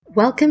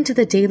Welcome to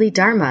the Daily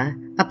Dharma,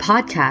 a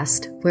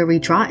podcast where we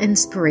draw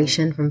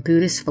inspiration from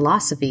Buddhist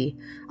philosophy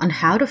on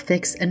how to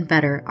fix and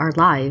better our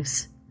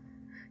lives.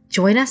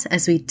 Join us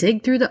as we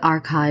dig through the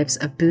archives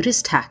of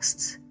Buddhist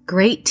texts,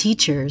 great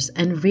teachers,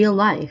 and real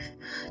life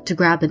to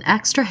grab an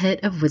extra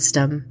hit of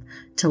wisdom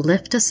to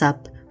lift us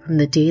up from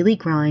the daily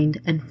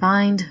grind and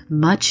find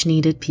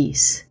much-needed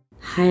peace.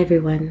 Hi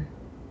everyone,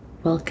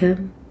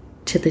 welcome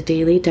to the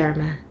Daily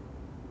Dharma.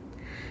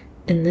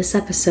 In this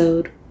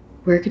episode,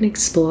 we're going to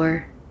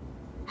explore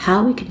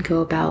how we can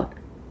go about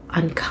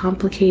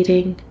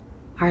uncomplicating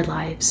our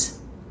lives.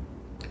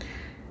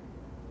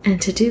 And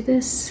to do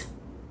this,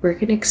 we're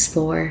going to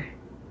explore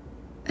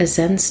a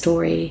Zen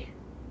story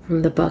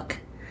from the book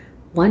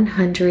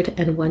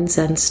 101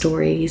 Zen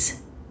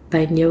Stories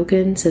by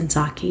Nyogen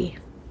Senzaki.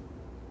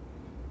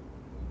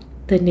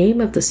 The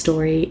name of the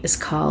story is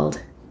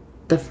called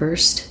The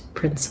First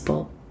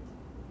Principle.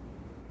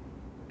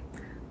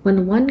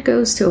 When one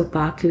goes to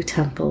Obaku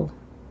Temple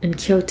in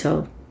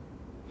Kyoto,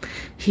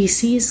 he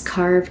sees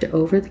carved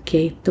over the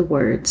gate the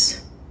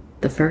words,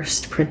 "The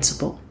First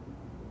Principle."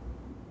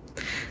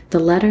 The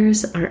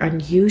letters are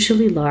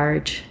unusually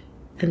large,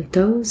 and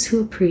those who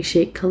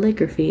appreciate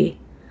calligraphy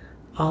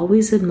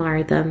always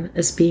admire them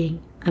as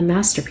being a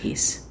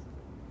masterpiece.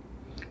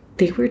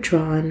 They were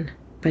drawn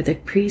by the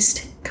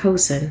priest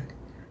Kozen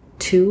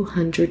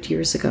 200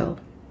 years ago.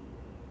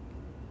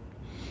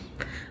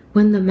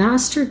 When the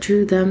master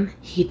drew them,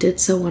 he did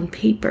so on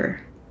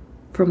paper,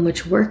 from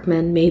which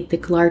workmen made the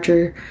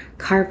larger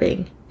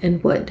carving in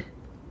wood.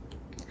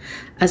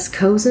 As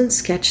Kozen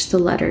sketched the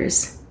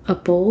letters, a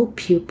bold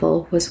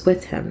pupil was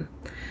with him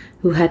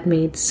who had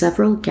made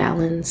several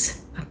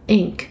gallons of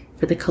ink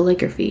for the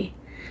calligraphy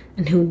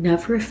and who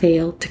never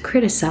failed to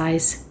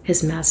criticize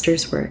his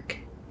master's work.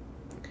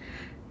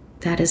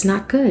 "That is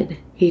not good,"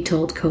 he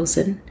told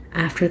Kozen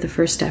after the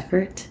first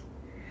effort.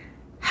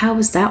 "How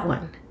is that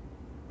one?"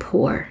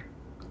 "Poor.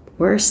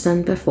 Worse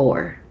than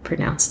before,"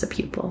 pronounced the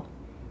pupil.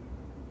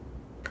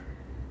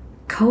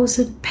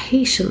 Kozen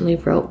patiently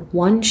wrote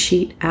one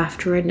sheet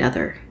after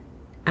another,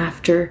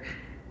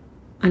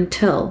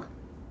 until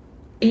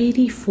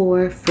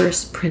 84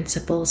 first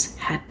principles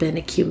had been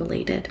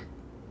accumulated,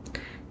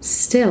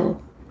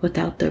 still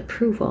without the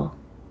approval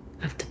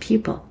of the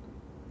pupil.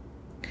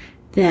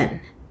 Then,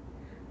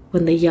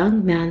 when the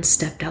young man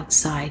stepped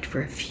outside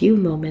for a few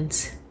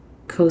moments,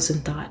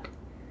 Kozen thought,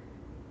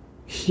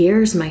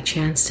 "Here's my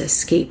chance to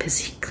escape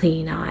his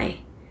keen eye,"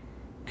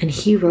 and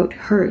he wrote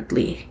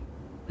hurriedly,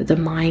 with a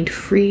mind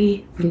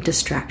free from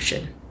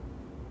distraction.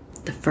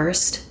 The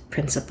first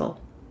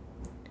principle.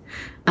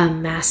 "A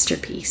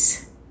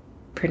masterpiece,"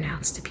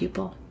 pronounced the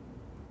pupil.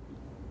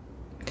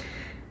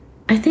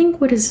 I think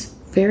what is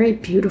very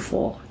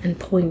beautiful and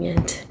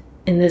poignant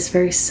in this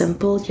very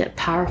simple yet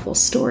powerful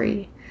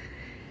story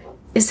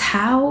is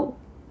how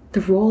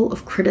the role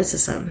of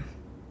criticism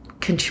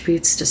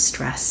contributes to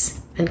stress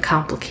and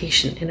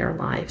complication in our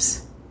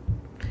lives.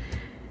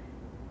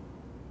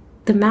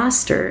 The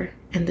master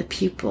and the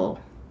pupil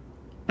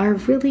are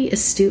really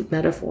astute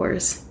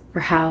metaphors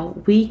for how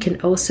we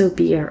can also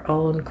be our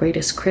own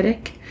greatest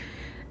critic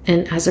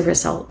and as a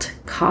result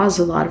cause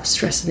a lot of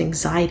stress and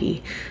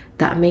anxiety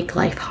that make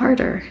life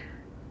harder,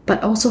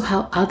 but also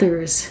how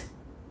others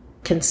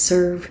can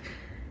serve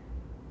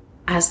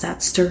as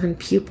that stern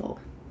pupil,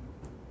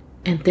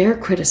 and their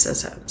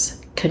criticisms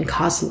can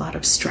cause a lot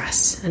of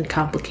stress and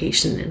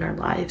complication in our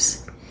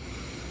lives.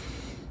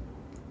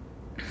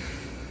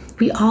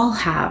 We all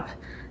have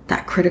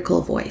that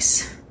critical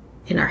voice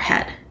in our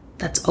head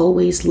that's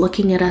always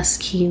looking at us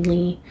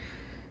keenly,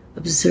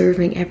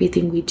 observing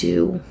everything we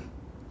do,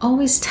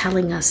 always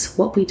telling us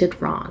what we did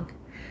wrong.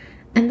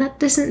 And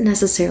that isn't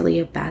necessarily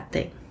a bad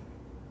thing.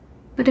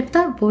 But if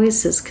that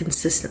voice is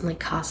consistently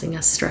causing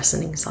us stress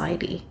and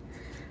anxiety,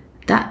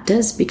 that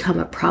does become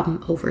a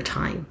problem over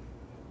time.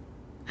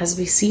 As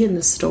we see in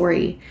the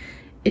story,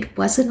 it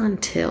wasn't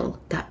until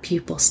that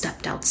pupil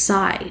stepped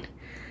outside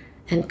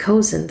and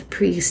Kozen, the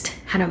priest,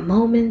 had a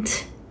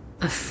moment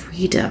of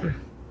freedom,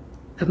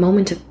 a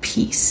moment of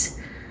peace,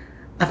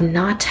 of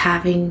not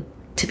having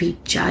to be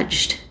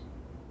judged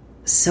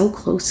so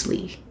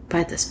closely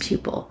by this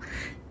pupil.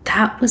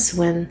 That was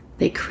when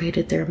they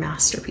created their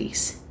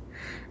masterpiece.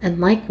 And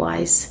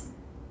likewise,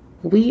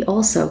 we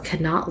also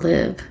cannot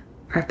live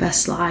our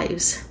best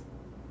lives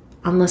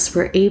unless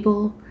we're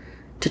able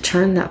to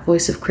turn that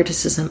voice of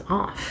criticism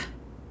off.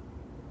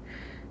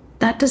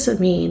 That doesn't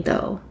mean,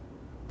 though,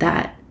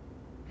 that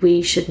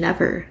we should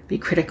never be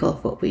critical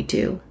of what we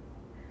do.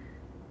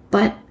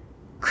 But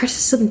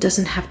criticism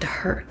doesn't have to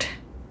hurt.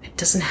 It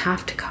doesn't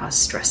have to cause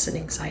stress and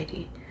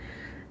anxiety.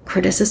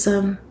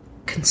 Criticism,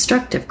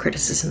 constructive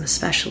criticism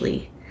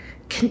especially,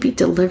 can be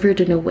delivered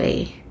in a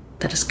way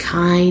that is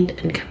kind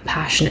and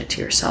compassionate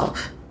to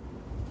yourself.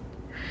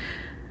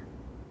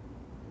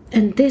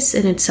 And this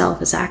in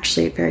itself is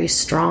actually a very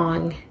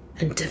strong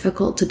and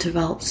difficult to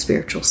develop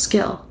spiritual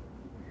skill.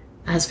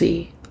 As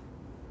we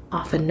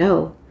often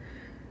know,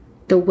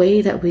 the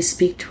way that we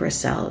speak to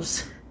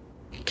ourselves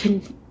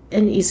can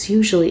and is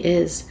usually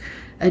is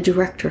a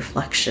direct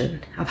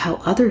reflection of how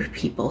other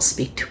people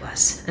speak to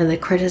us and the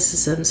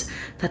criticisms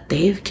that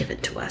they've given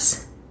to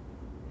us.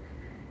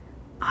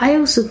 I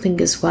also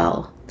think as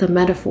well, the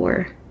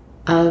metaphor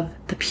of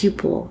the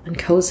pupil and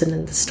Kozen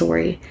in the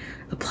story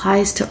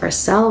applies to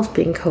ourselves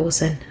being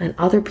Kozen and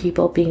other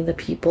people being the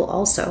pupil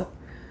also.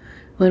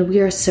 When we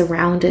are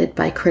surrounded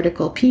by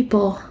critical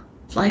people,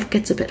 life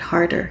gets a bit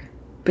harder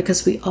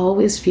because we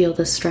always feel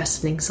the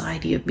stress and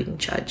anxiety of being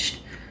judged.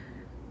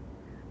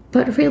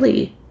 But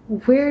really,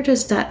 where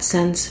does that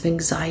sense of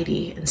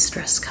anxiety and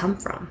stress come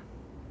from?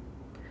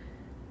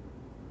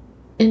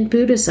 In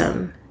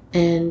Buddhism,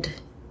 and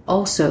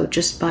also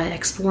just by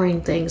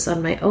exploring things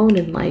on my own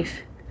in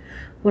life,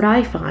 what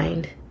I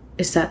find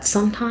is that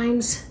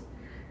sometimes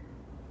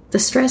the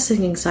stress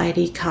and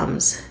anxiety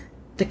comes,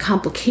 the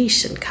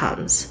complication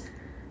comes,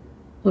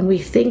 when we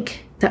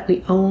think that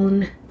we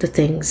own the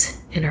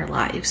things in our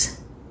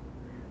lives.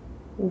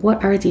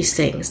 What are these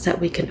things that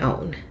we can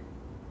own?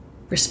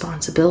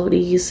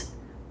 Responsibilities,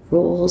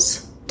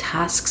 roles,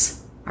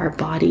 tasks, our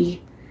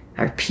body,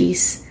 our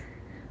peace.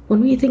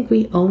 When we think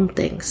we own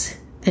things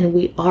and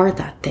we are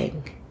that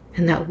thing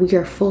and that we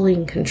are fully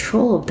in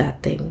control of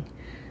that thing,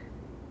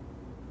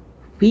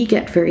 we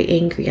get very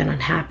angry and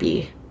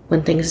unhappy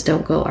when things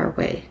don't go our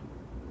way.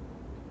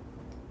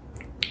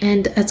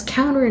 And as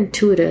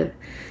counterintuitive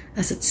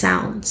as it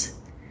sounds,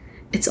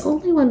 it's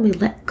only when we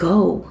let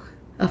go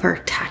of our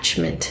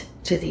attachment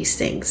to these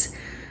things,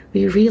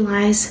 we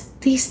realize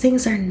these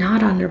things are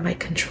not under my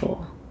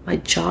control. My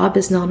job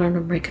is not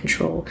under my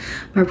control.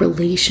 My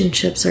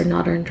relationships are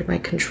not under my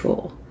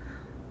control.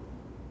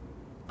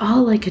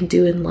 All I can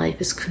do in life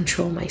is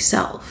control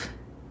myself,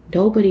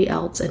 nobody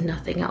else and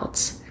nothing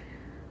else.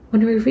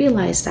 When we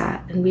realize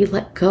that and we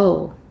let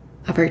go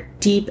of our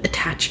deep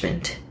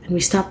attachment and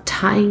we stop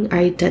tying our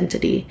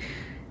identity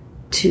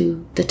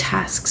to the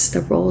tasks,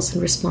 the roles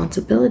and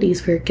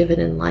responsibilities we're given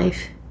in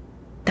life,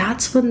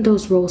 that's when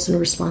those roles and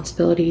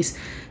responsibilities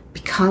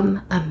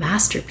become a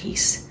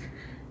masterpiece.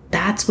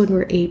 That's when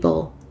we're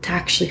able to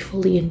actually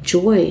fully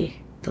enjoy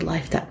the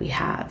life that we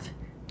have.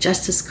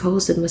 Just as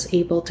Kozen was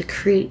able to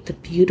create the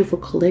beautiful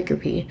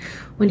calligraphy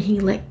when he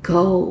let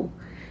go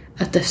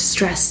of the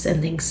stress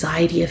and the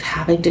anxiety of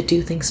having to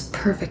do things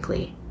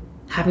perfectly,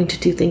 having to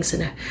do things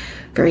in a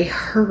very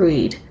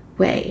hurried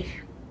way.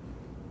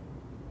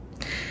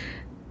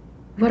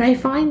 What I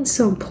find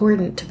so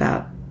important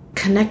about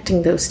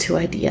connecting those two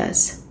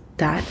ideas,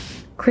 that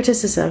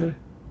criticism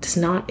does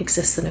not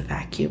exist in a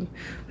vacuum.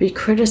 We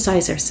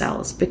criticize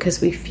ourselves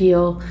because we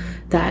feel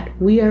that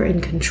we are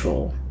in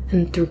control,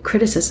 and through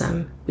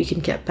criticism, we can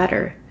get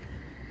better,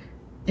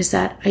 is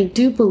that I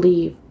do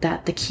believe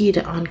that the key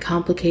to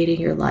uncomplicating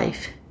your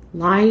life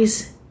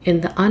lies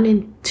in the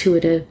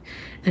unintuitive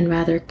and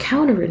rather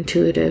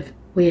counterintuitive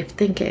way of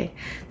thinking,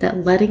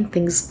 that letting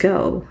things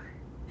go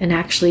and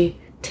actually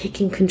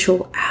taking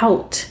control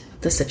out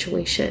of the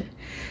situation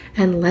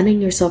and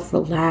letting yourself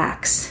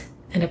relax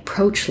and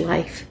approach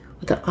life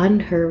with an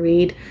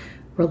unhurried,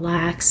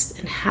 relaxed,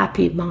 and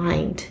happy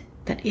mind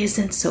that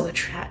isn't so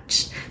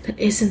attached, that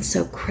isn't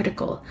so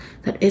critical,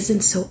 that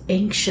isn't so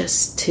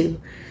anxious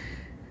to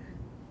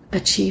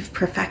achieve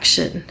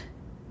perfection.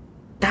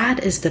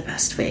 That is the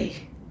best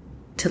way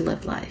to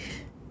live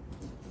life.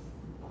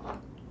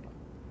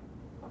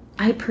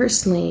 I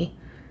personally,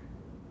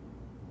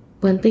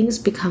 when things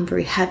become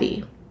very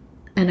heavy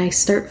and I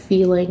start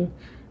feeling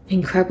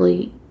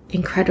incredibly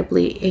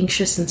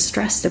anxious and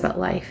stressed about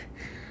life,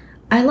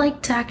 I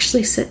like to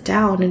actually sit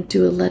down and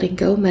do a letting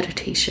go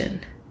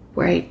meditation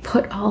where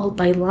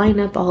I line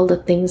up all the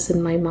things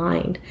in my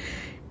mind,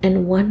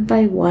 and one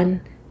by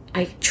one,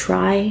 I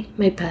try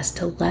my best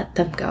to let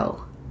them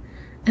go.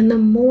 And the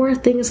more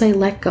things I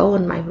let go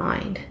in my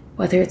mind,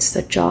 whether it's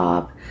the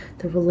job,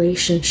 the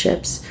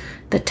relationships,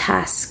 the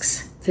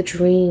tasks, the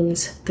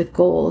dreams, the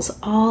goals,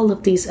 all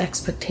of these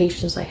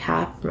expectations I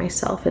have for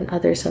myself and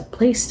others have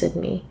placed in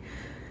me,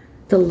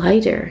 the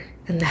lighter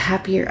and the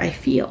happier I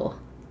feel.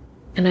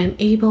 And I'm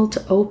able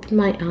to open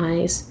my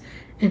eyes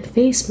and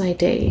face my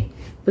day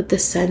with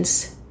this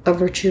sense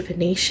of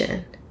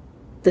rejuvenation,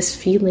 this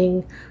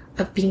feeling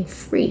of being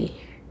free,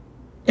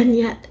 and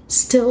yet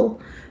still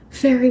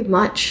very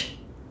much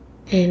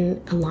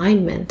in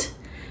alignment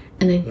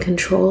and in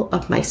control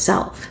of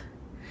myself.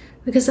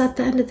 Because at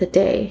the end of the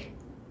day,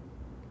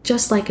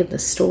 just like in the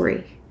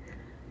story,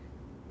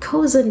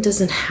 Kozen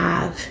doesn't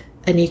have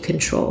any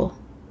control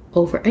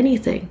over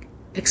anything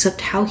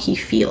except how he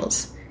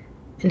feels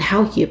and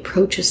how he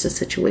approaches the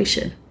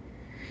situation.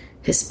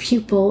 His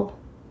pupil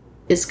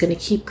is going to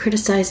keep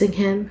criticizing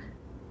him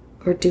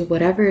or do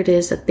whatever it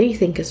is that they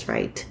think is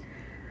right.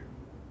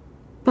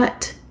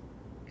 But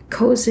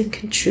Kozen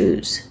can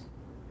choose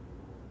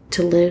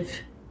to live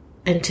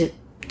and to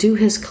do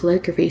his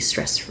calligraphy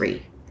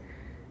stress-free,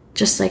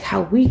 just like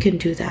how we can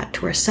do that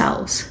to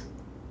ourselves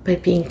by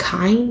being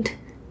kind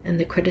and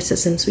the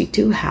criticisms we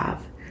do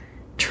have,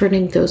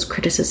 turning those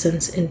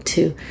criticisms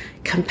into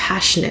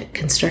compassionate,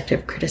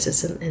 constructive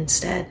criticism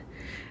instead.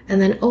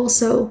 And then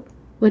also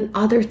when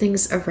other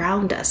things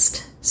around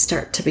us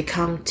start to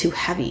become too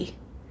heavy,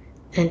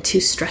 and too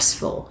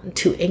stressful and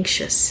too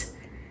anxious,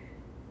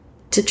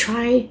 to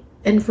try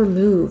and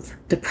remove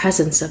the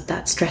presence of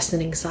that stress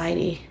and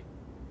anxiety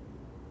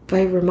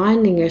by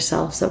reminding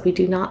yourselves that we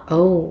do not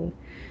own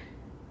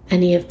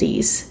any of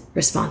these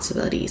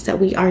responsibilities, that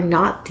we are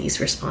not these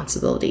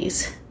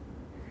responsibilities,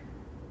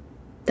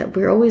 that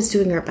we're always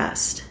doing our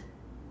best,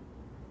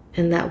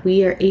 and that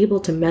we are able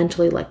to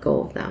mentally let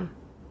go of them.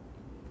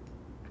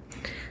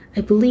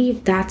 I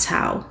believe that's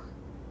how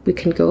we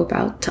can go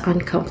about to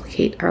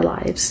uncomplicate our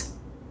lives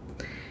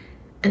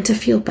and to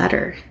feel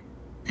better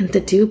and to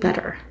do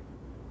better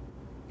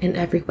in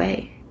every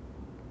way.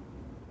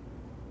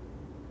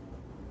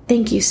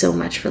 Thank you so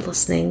much for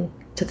listening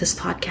to this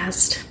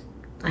podcast.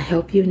 I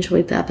hope you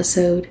enjoyed the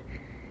episode,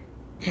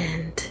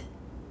 and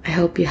I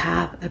hope you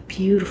have a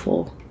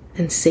beautiful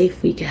and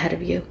safe week ahead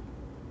of you.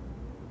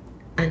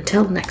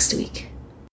 Until next week.